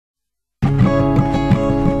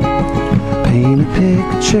Paint a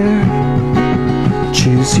picture,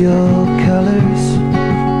 choose your colors,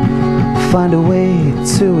 find a way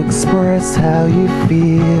to express how you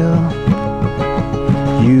feel.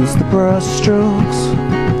 Use the brush strokes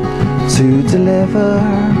to deliver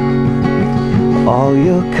all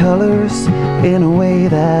your colors in a way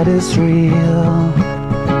that is real.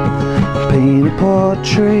 Paint a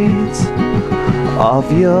portrait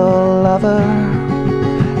of your lover,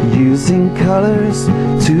 using colors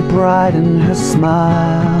to brighten her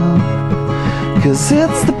smile. 'Cause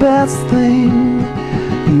it's the best thing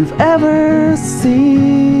you've ever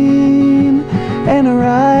seen, and her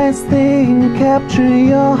eyes, they capture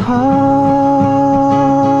your heart.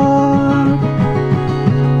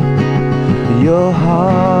 Your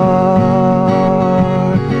heart.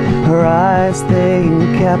 Her eyes, they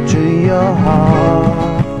capture your heart.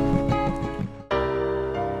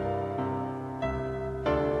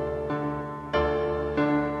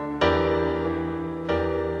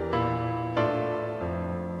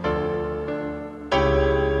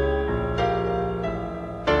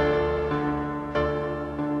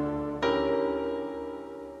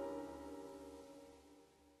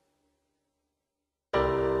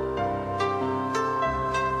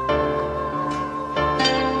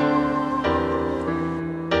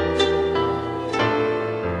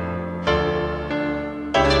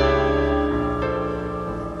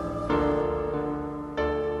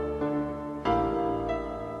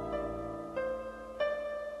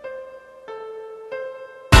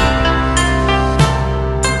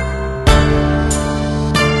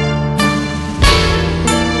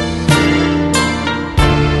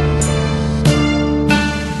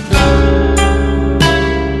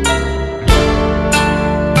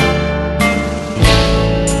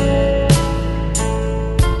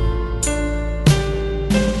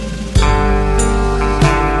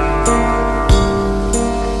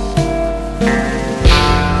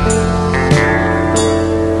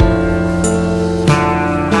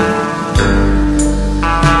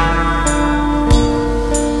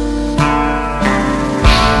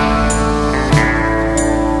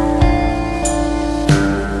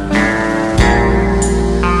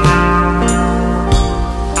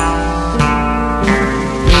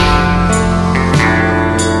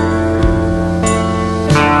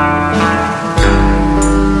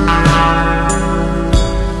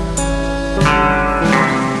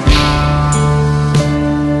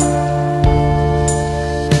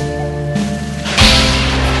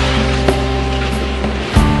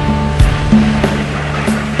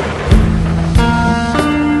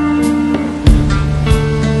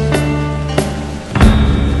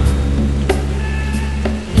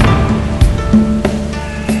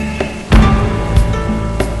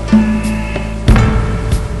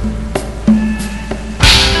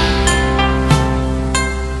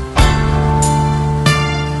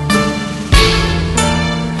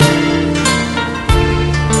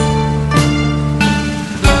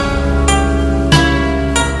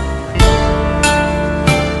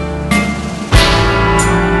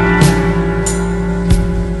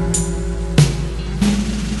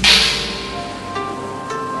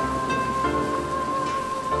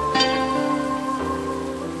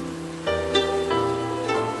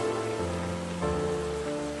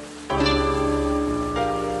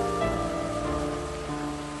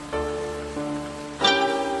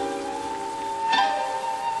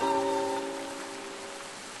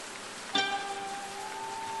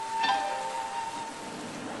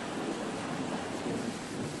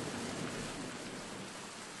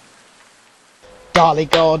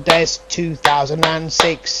 Daligoddess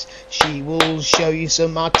 2006. She will show you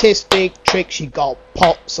some artistic tricks. She got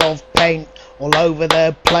pots of paint all over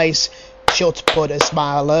the place, sure to put a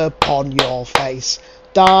smile upon your face.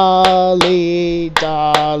 Dali,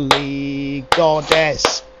 Dali,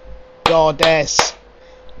 goddess, goddess.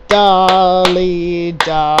 Dali,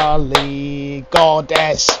 Dali,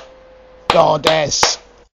 goddess, goddess.